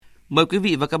Mời quý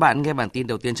vị và các bạn nghe bản tin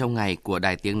đầu tiên trong ngày của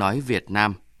Đài Tiếng Nói Việt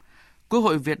Nam. Quốc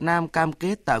hội Việt Nam cam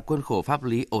kết tạo khuôn khổ pháp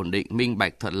lý ổn định, minh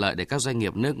bạch, thuận lợi để các doanh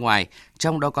nghiệp nước ngoài,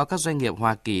 trong đó có các doanh nghiệp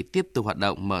Hoa Kỳ tiếp tục hoạt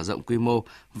động, mở rộng quy mô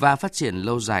và phát triển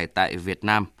lâu dài tại Việt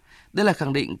Nam. Đây là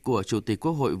khẳng định của Chủ tịch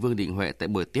Quốc hội Vương Đình Huệ tại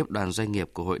buổi tiếp đoàn doanh nghiệp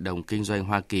của Hội đồng Kinh doanh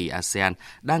Hoa Kỳ ASEAN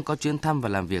đang có chuyến thăm và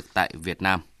làm việc tại Việt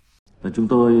Nam. Và chúng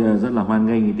tôi rất là hoan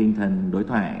nghênh tinh thần đối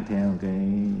thoại theo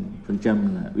cái phương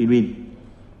châm là win-win.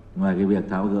 Ngoài cái việc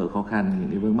tháo gỡ khó khăn, những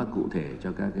cái vướng mắc cụ thể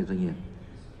cho các cái doanh nghiệp,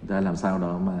 chúng ta làm sao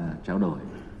đó mà trao đổi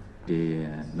thì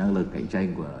năng lực cạnh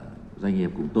tranh của doanh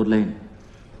nghiệp cũng tốt lên,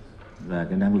 và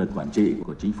cái năng lực quản trị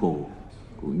của chính phủ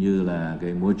cũng như là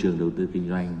cái môi trường đầu tư kinh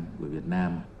doanh của Việt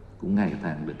Nam cũng ngày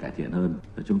càng được cải thiện hơn.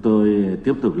 Và chúng tôi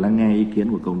tiếp tục lắng nghe ý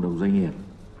kiến của cộng đồng doanh nghiệp,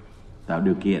 tạo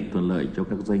điều kiện thuận lợi cho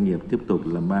các doanh nghiệp tiếp tục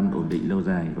làm ăn ổn định lâu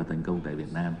dài và thành công tại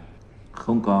Việt Nam.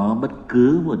 Không có bất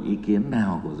cứ một ý kiến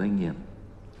nào của doanh nghiệp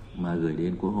mà gửi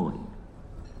đến Quốc hội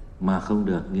mà không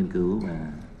được nghiên cứu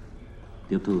và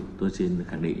tiếp thu. Tôi xin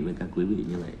khẳng định với các quý vị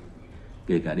như vậy,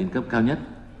 kể cả đến cấp cao nhất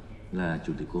là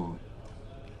Chủ tịch Quốc hội.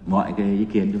 Mọi cái ý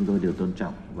kiến chúng tôi đều tôn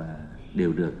trọng và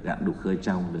đều được gạn đục khơi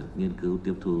trong, được nghiên cứu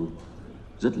tiếp thu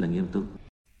rất là nghiêm túc.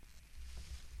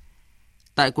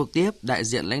 Tại cuộc tiếp, đại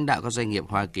diện lãnh đạo các doanh nghiệp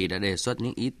Hoa Kỳ đã đề xuất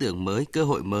những ý tưởng mới, cơ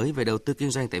hội mới về đầu tư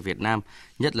kinh doanh tại Việt Nam,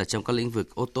 nhất là trong các lĩnh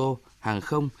vực ô tô, hàng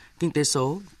không, kinh tế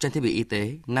số, trang thiết bị y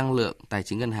tế, năng lượng, tài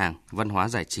chính ngân hàng, văn hóa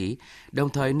giải trí, đồng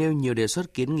thời nêu nhiều đề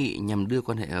xuất kiến nghị nhằm đưa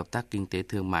quan hệ hợp tác kinh tế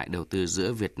thương mại đầu tư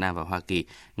giữa Việt Nam và Hoa Kỳ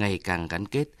ngày càng gắn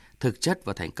kết, thực chất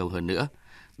và thành công hơn nữa.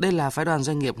 Đây là phái đoàn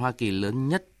doanh nghiệp Hoa Kỳ lớn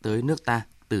nhất tới nước ta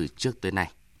từ trước tới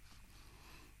nay.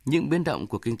 Những biến động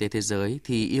của kinh tế thế giới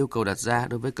thì yêu cầu đặt ra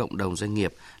đối với cộng đồng doanh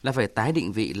nghiệp là phải tái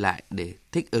định vị lại để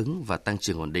thích ứng và tăng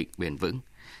trưởng ổn định bền vững.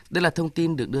 Đây là thông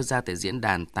tin được đưa ra tại diễn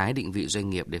đàn tái định vị doanh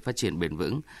nghiệp để phát triển bền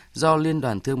vững do Liên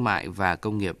đoàn Thương mại và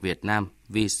Công nghiệp Việt Nam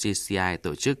VCCI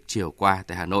tổ chức chiều qua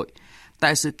tại Hà Nội.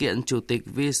 Tại sự kiện, Chủ tịch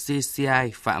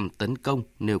VCCI Phạm Tấn Công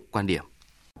nêu quan điểm.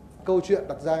 Câu chuyện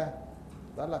đặt ra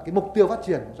đó là cái mục tiêu phát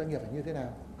triển của doanh nghiệp phải như thế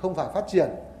nào. Không phải phát triển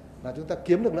là chúng ta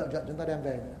kiếm được lợi nhuận chúng ta đem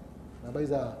về nữa. Mà bây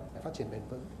giờ phải phát triển bền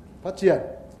vững. Phát triển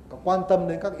có quan tâm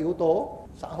đến các yếu tố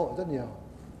xã hội rất nhiều,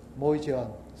 môi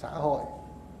trường, xã hội,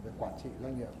 về quản trị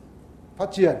doanh nghiệp. Phát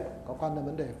triển có quan tâm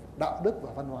vấn đề đạo đức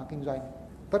và văn hóa kinh doanh.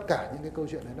 Tất cả những cái câu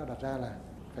chuyện đấy nó đặt ra là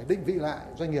phải định vị lại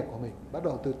doanh nghiệp của mình, bắt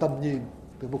đầu từ tầm nhìn,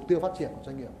 từ mục tiêu phát triển của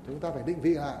doanh nghiệp. Chúng ta phải định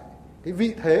vị lại cái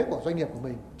vị thế của doanh nghiệp của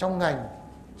mình trong ngành,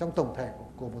 trong tổng thể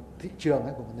của một thị trường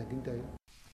hay của một nền kinh tế.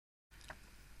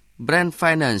 Brand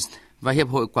Finance và Hiệp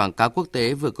hội Quảng cáo Quốc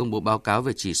tế vừa công bố báo cáo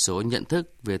về chỉ số nhận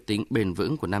thức về tính bền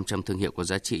vững của 500 thương hiệu có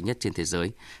giá trị nhất trên thế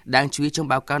giới. Đáng chú ý trong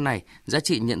báo cáo này, giá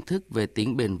trị nhận thức về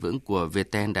tính bền vững của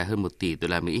Viettel đạt hơn 1 tỷ đô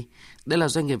la Mỹ. Đây là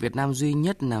doanh nghiệp Việt Nam duy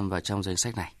nhất nằm vào trong danh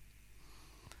sách này.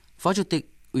 Phó Chủ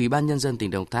tịch Ủy ban Nhân dân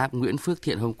tỉnh Đồng Tháp Nguyễn Phước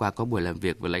Thiện hôm qua có buổi làm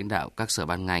việc với lãnh đạo các sở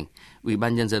ban ngành, Ủy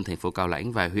ban Nhân dân thành phố Cao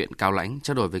Lãnh và huyện Cao Lãnh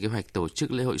trao đổi về kế hoạch tổ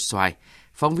chức lễ hội xoài.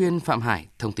 Phóng viên Phạm Hải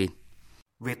thông tin.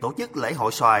 Việc tổ chức lễ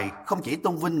hội xoài không chỉ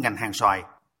tôn vinh ngành hàng xoài,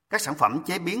 các sản phẩm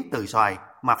chế biến từ xoài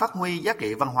mà phát huy giá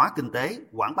trị văn hóa kinh tế,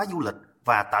 quảng bá du lịch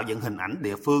và tạo dựng hình ảnh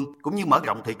địa phương cũng như mở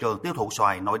rộng thị trường tiêu thụ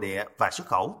xoài nội địa và xuất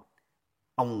khẩu.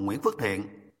 Ông Nguyễn Phước Thiện,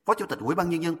 Phó Chủ tịch Ủy ban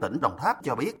Nhân dân tỉnh Đồng Tháp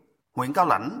cho biết, huyện Cao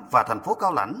Lãnh và thành phố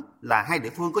Cao Lãnh là hai địa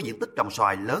phương có diện tích trồng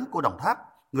xoài lớn của Đồng Tháp.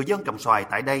 Người dân trồng xoài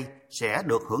tại đây sẽ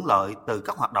được hưởng lợi từ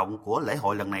các hoạt động của lễ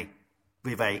hội lần này.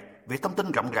 Vì vậy, việc thông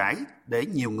tin rộng rãi để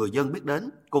nhiều người dân biết đến,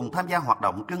 cùng tham gia hoạt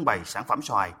động trưng bày sản phẩm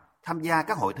xoài, tham gia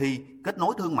các hội thi, kết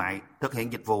nối thương mại, thực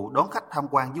hiện dịch vụ đón khách tham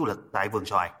quan du lịch tại vườn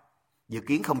xoài. Dự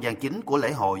kiến không gian chính của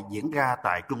lễ hội diễn ra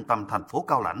tại trung tâm thành phố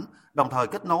Cao Lãnh, đồng thời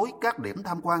kết nối các điểm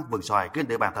tham quan vườn xoài trên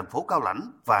địa bàn thành phố Cao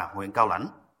Lãnh và huyện Cao Lãnh.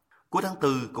 Cuối tháng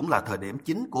 4 cũng là thời điểm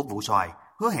chính của vụ xoài,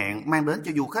 hứa hẹn mang đến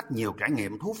cho du khách nhiều trải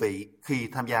nghiệm thú vị khi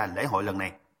tham gia lễ hội lần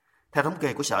này. Theo thống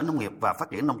kê của Sở Nông nghiệp và Phát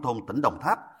triển Nông thôn tỉnh Đồng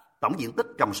Tháp, tổng diện tích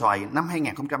trồng xoài năm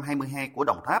 2022 của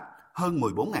Đồng Tháp hơn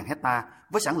 14.000 hectare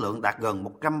với sản lượng đạt gần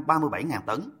 137.000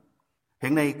 tấn.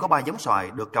 Hiện nay có 3 giống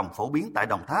xoài được trồng phổ biến tại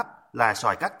Đồng Tháp là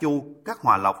xoài Cát Chu, Cát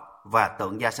Hòa Lộc và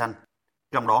Tượng Da Xanh.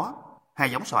 Trong đó,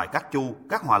 2 giống xoài Cát Chu,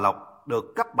 Cát Hòa Lộc được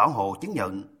cấp bảo hộ chứng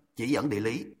nhận chỉ dẫn địa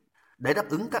lý. Để đáp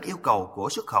ứng các yêu cầu của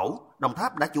xuất khẩu, Đồng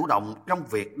Tháp đã chủ động trong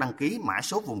việc đăng ký mã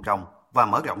số vùng trồng và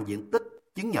mở rộng diện tích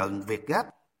chứng nhận Việt Gáp.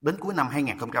 Đến cuối năm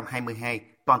 2022,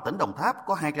 toàn tỉnh Đồng Tháp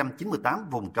có 298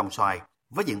 vùng trồng xoài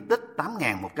với diện tích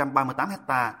 8.138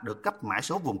 ha được cấp mã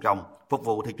số vùng trồng, phục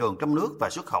vụ thị trường trong nước và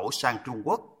xuất khẩu sang Trung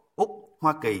Quốc, Úc,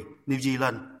 Hoa Kỳ, New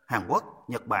Zealand, Hàn Quốc,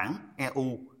 Nhật Bản,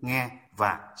 EU, Nga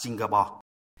và Singapore.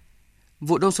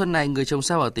 Vụ đông xuân này, người trồng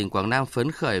sao ở tỉnh Quảng Nam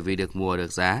phấn khởi vì được mùa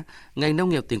được giá. Ngành nông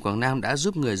nghiệp tỉnh Quảng Nam đã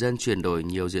giúp người dân chuyển đổi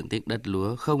nhiều diện tích đất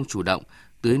lúa không chủ động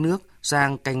tưới nước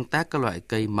sang canh tác các loại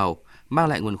cây màu, mang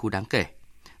lại nguồn thu đáng kể.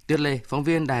 Tuyết Lê, phóng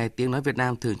viên Đài Tiếng nói Việt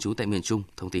Nam thường trú tại miền Trung,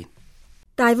 thông tin.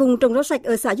 Tại vùng trồng rau sạch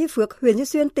ở xã Duy Phước, huyện Duy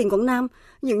Xuyên, tỉnh Quảng Nam,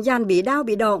 những dàn bí đao,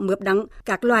 bí đỏ, mướp đắng,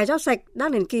 các loài rau sạch đã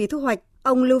đến kỳ thu hoạch.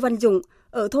 Ông Lưu Văn Dũng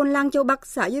ở thôn Lang Châu Bắc,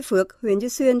 xã Duy Phước, huyện Duy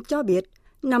Xuyên cho biết,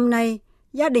 năm nay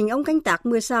gia đình ông canh tác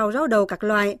 10 sào rau đầu các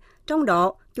loại, trong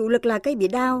đó chủ lực là cây bí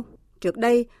đao. Trước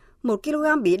đây, 1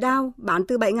 kg bí đao bán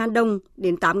từ 7.000 đồng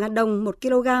đến 8.000 đồng 1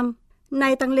 kg,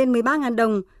 nay tăng lên 13.000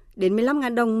 đồng đến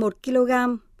 15.000 đồng 1 kg.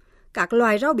 Các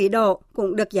loài rau bí đỏ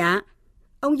cũng được giá.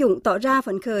 Ông Dũng tỏ ra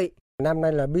phấn khởi. Năm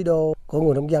nay là bí đô của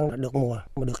người nông dân được mùa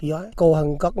mà được giá, cô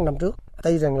hơn các năm trước.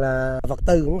 Tuy rằng là vật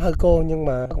tư cũng hơi cô nhưng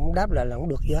mà cũng đáp lại là cũng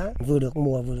được giá, vừa được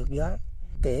mùa vừa được giá.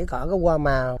 Kể cả cái hoa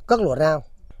màu, các loại rau.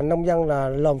 Nông dân là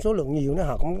làm số lượng nhiều nó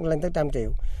họ cũng lên tới 100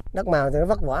 triệu. Đất màu thì nó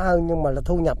vất vả hơn nhưng mà là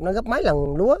thu nhập nó gấp mấy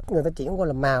lần lúa, người ta chuyển qua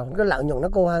làm màu, cái lợi nhuận nó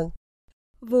cô hơn.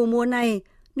 Vụ mùa này,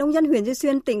 nông dân huyện Duy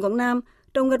Xuyên, tỉnh Quảng Nam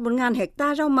trồng gần 1.000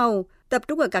 hecta rau màu, tập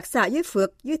trung ở các xã Duy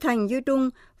Phước, Duy Thành, Duy Trung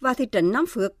và thị trấn Nam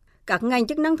Phước. Các ngành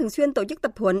chức năng thường xuyên tổ chức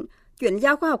tập huấn, chuyển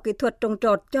giao khoa học kỹ thuật trồng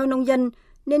trọt cho nông dân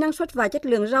nên năng suất và chất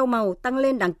lượng rau màu tăng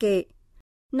lên đáng kể.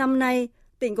 Năm nay,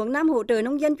 tỉnh Quảng Nam hỗ trợ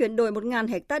nông dân chuyển đổi 1.000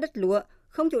 hecta đất lúa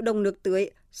không chủ động nước tưới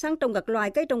sang trồng các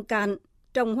loài cây trồng cạn,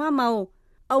 trồng hoa màu.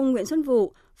 Ông Nguyễn Xuân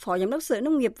Vũ, Phó Giám đốc Sở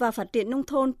Nông nghiệp và Phát triển Nông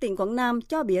thôn tỉnh Quảng Nam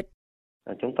cho biết.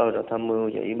 Chúng tôi đã tham mưu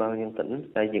cho Ủy ban nhân dân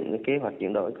tỉnh xây dựng cái kế hoạch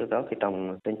chuyển đổi cơ cấu cây trồng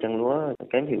trên chân lúa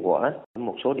kém hiệu quả.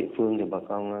 Một số địa phương thì bà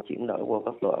con chuyển đổi qua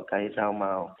các loại cây rau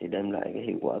màu thì đem lại cái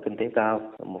hiệu quả kinh tế cao.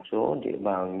 Một số địa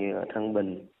bàn như là Thăng Bình,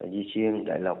 Duy Xuyên,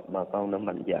 Đại Lộc bà con đã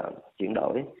mạnh dạn chuyển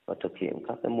đổi và thực hiện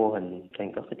các cái mô hình trên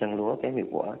các cái chân lúa kém hiệu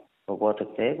quả. Và qua thực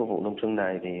tế của vụ đông xuân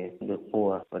này thì được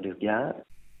mùa và được giá.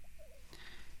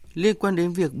 Liên quan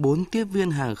đến việc 4 tiếp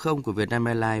viên hàng không của Vietnam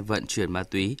Airlines vận chuyển ma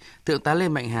túy, Thượng tá Lê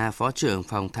Mạnh Hà, Phó trưởng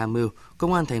Phòng Tham mưu,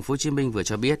 Công an Thành phố Hồ Chí Minh vừa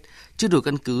cho biết chưa đủ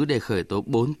căn cứ để khởi tố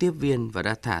 4 tiếp viên và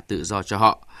đã thả tự do cho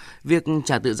họ. Việc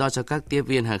trả tự do cho các tiếp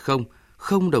viên hàng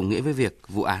không đồng nghĩa với việc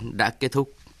vụ án đã kết thúc.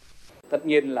 Tất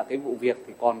nhiên là cái vụ việc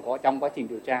thì còn có trong quá trình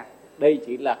điều tra. Đây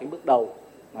chỉ là cái bước đầu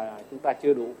mà chúng ta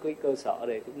chưa đủ cái cơ sở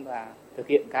để chúng ta thực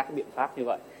hiện các cái biện pháp như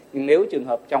vậy. Nhưng nếu trường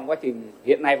hợp trong quá trình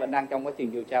hiện nay vẫn đang trong quá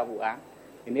trình điều tra vụ án,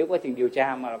 thì nếu quá trình điều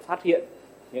tra mà phát hiện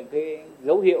những cái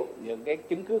dấu hiệu, những cái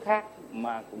chứng cứ khác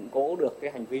mà củng cố được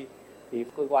cái hành vi thì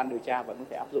cơ quan điều tra vẫn có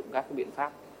thể áp dụng các cái biện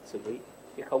pháp xử lý,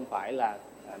 chứ không phải là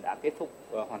đã kết thúc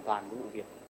hoàn toàn cái vụ việc.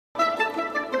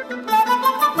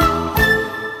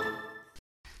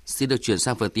 Xin được chuyển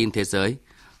sang phần tin thế giới.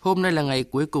 Hôm nay là ngày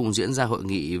cuối cùng diễn ra Hội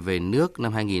nghị về nước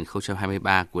năm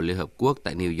 2023 của Liên Hợp Quốc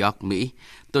tại New York, Mỹ.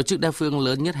 Tổ chức đa phương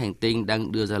lớn nhất hành tinh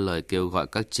đang đưa ra lời kêu gọi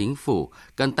các chính phủ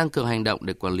cần tăng cường hành động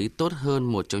để quản lý tốt hơn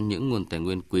một trong những nguồn tài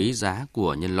nguyên quý giá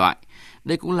của nhân loại.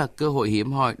 Đây cũng là cơ hội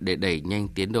hiếm hoi để đẩy nhanh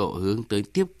tiến độ hướng tới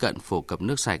tiếp cận phổ cập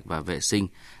nước sạch và vệ sinh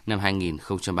năm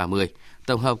 2030.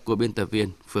 Tổng hợp của biên tập viên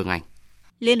Phương Anh.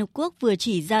 Liên Hợp Quốc vừa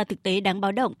chỉ ra thực tế đáng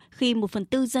báo động khi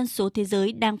 1/4 dân số thế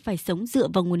giới đang phải sống dựa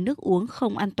vào nguồn nước uống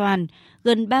không an toàn.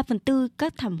 Gần 3/4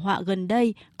 các thảm họa gần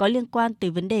đây có liên quan tới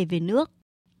vấn đề về nước.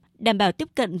 Đảm bảo tiếp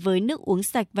cận với nước uống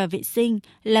sạch và vệ sinh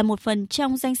là một phần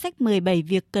trong danh sách 17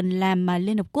 việc cần làm mà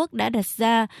Liên Hợp Quốc đã đặt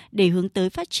ra để hướng tới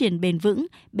phát triển bền vững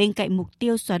bên cạnh mục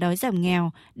tiêu xóa đói giảm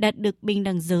nghèo, đạt được bình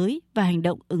đẳng giới và hành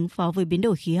động ứng phó với biến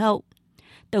đổi khí hậu.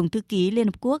 Tổng thư ký Liên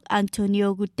Hợp Quốc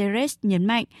Antonio Guterres nhấn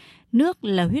mạnh, nước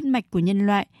là huyết mạch của nhân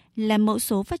loại, là mẫu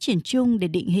số phát triển chung để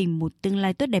định hình một tương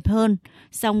lai tốt đẹp hơn.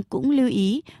 Song cũng lưu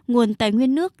ý, nguồn tài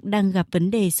nguyên nước đang gặp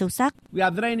vấn đề sâu sắc.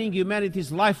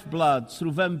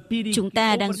 Chúng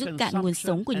ta đang rút cạn nguồn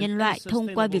sống của nhân loại thông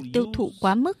qua việc tiêu thụ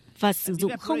quá mức và sử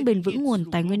dụng không bền vững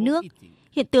nguồn tài nguyên nước.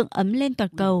 Hiện tượng ấm lên toàn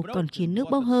cầu còn khiến nước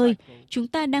bốc hơi. Chúng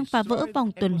ta đang phá vỡ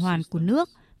vòng tuần hoàn của nước,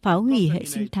 phá hủy hệ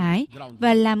sinh thái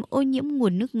và làm ô nhiễm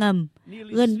nguồn nước ngầm.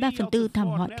 Gần 3/4 thảm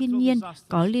họa thiên nhiên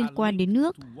có liên quan đến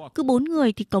nước. Cứ 4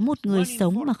 người thì có 1 người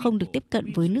sống mà không được tiếp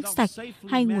cận với nước sạch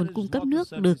hay nguồn cung cấp nước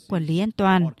được quản lý an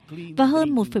toàn. Và hơn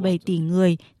 1,7 tỷ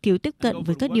người thiếu tiếp cận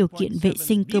với các điều kiện vệ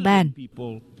sinh cơ bản.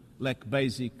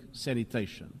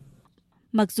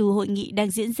 Mặc dù hội nghị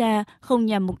đang diễn ra không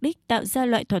nhằm mục đích tạo ra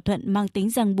loại thỏa thuận mang tính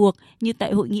ràng buộc như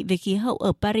tại hội nghị về khí hậu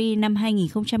ở Paris năm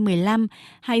 2015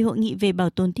 hay hội nghị về bảo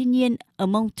tồn thiên nhiên ở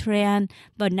Montreal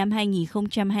vào năm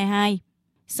 2022.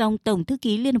 Song Tổng thư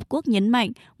ký Liên Hợp Quốc nhấn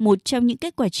mạnh một trong những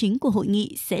kết quả chính của hội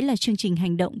nghị sẽ là chương trình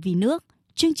hành động vì nước.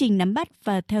 Chương trình nắm bắt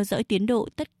và theo dõi tiến độ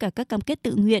tất cả các cam kết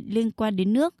tự nguyện liên quan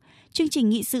đến nước. Chương trình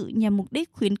nghị sự nhằm mục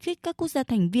đích khuyến khích các quốc gia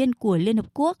thành viên của Liên Hợp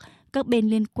Quốc, các bên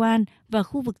liên quan và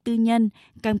khu vực tư nhân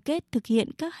cam kết thực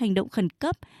hiện các hành động khẩn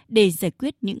cấp để giải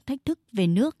quyết những thách thức về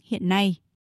nước hiện nay.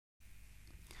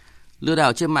 Lừa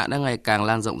đảo trên mạng đang ngày càng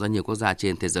lan rộng ra nhiều quốc gia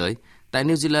trên thế giới. Tại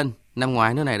New Zealand, năm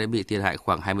ngoái nước này đã bị thiệt hại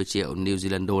khoảng 20 triệu New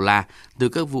Zealand đô la từ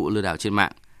các vụ lừa đảo trên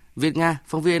mạng. Việt Nga,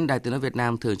 phóng viên Đài Tiếng nói Việt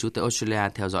Nam thường trú tại Australia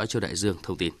theo dõi Châu Đại Dương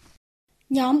thông tin.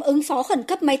 Nhóm ứng phó khẩn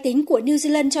cấp máy tính của New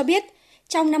Zealand cho biết,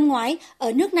 trong năm ngoái,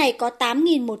 ở nước này có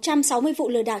 8.160 vụ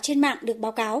lừa đảo trên mạng được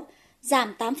báo cáo,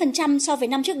 giảm 8% so với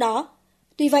năm trước đó.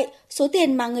 Tuy vậy, số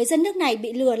tiền mà người dân nước này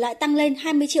bị lừa lại tăng lên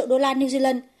 20 triệu đô la New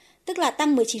Zealand, tức là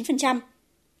tăng 19%.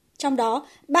 Trong đó,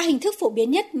 3 hình thức phổ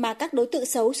biến nhất mà các đối tượng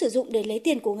xấu sử dụng để lấy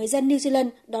tiền của người dân New Zealand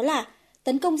đó là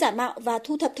tấn công giả mạo và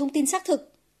thu thập thông tin xác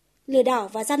thực, lừa đảo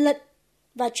và gian lận,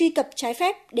 và truy cập trái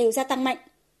phép đều gia tăng mạnh.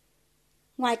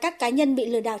 Ngoài các cá nhân bị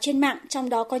lừa đảo trên mạng, trong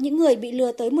đó có những người bị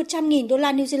lừa tới 100.000 đô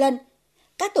la New Zealand,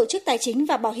 các tổ chức tài chính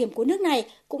và bảo hiểm của nước này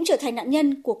cũng trở thành nạn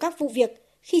nhân của các vụ việc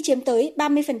khi chiếm tới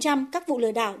 30% các vụ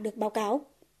lừa đảo được báo cáo.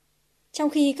 Trong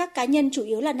khi các cá nhân chủ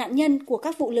yếu là nạn nhân của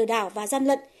các vụ lừa đảo và gian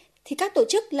lận, thì các tổ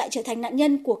chức lại trở thành nạn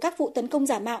nhân của các vụ tấn công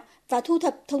giả mạo và thu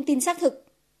thập thông tin xác thực.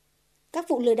 Các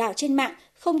vụ lừa đảo trên mạng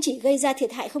không chỉ gây ra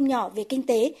thiệt hại không nhỏ về kinh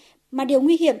tế, mà điều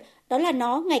nguy hiểm đó là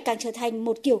nó ngày càng trở thành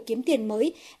một kiểu kiếm tiền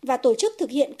mới và tổ chức thực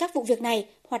hiện các vụ việc này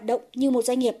hoạt động như một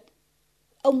doanh nghiệp.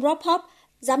 Ông Rob Hope,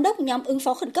 giám đốc nhóm ứng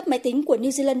phó khẩn cấp máy tính của New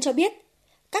Zealand cho biết,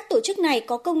 các tổ chức này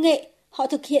có công nghệ, họ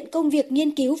thực hiện công việc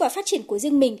nghiên cứu và phát triển của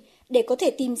riêng mình để có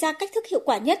thể tìm ra cách thức hiệu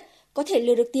quả nhất có thể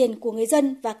lừa được tiền của người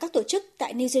dân và các tổ chức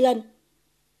tại New Zealand.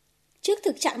 Trước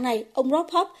thực trạng này, ông Rob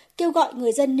Hope kêu gọi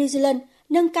người dân New Zealand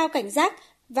nâng cao cảnh giác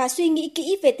và suy nghĩ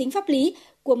kỹ về tính pháp lý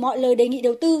của mọi lời đề nghị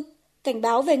đầu tư, cảnh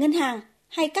báo về ngân hàng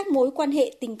hay các mối quan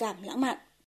hệ tình cảm lãng mạn.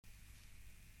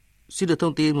 Xin được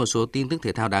thông tin một số tin tức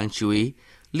thể thao đáng chú ý.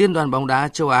 Liên đoàn bóng đá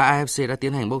châu Á AFC đã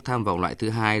tiến hành bốc thăm vòng loại thứ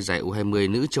 2 giải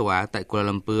U20 nữ châu Á tại Kuala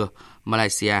Lumpur,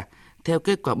 Malaysia. Theo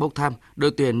kết quả bốc thăm,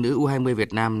 đội tuyển nữ U20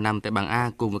 Việt Nam nằm tại bảng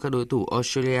A cùng với các đối thủ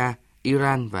Australia,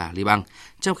 Iran và Liban.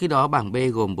 Trong khi đó, bảng B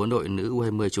gồm 4 đội nữ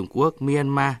U20 Trung Quốc,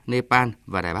 Myanmar, Nepal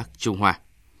và Đài Bắc, Trung Hoa.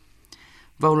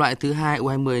 Vòng loại thứ 2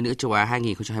 U20 nữ châu Á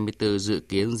 2024 dự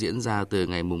kiến diễn ra từ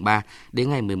ngày 3 đến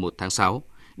ngày 11 tháng 6.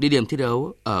 Địa điểm thi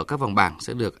đấu ở các vòng bảng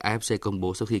sẽ được AFC công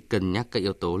bố sau khi cân nhắc các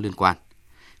yếu tố liên quan.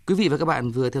 Quý vị và các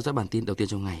bạn vừa theo dõi bản tin đầu tiên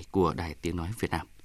trong ngày của Đài Tiếng nói Việt Nam.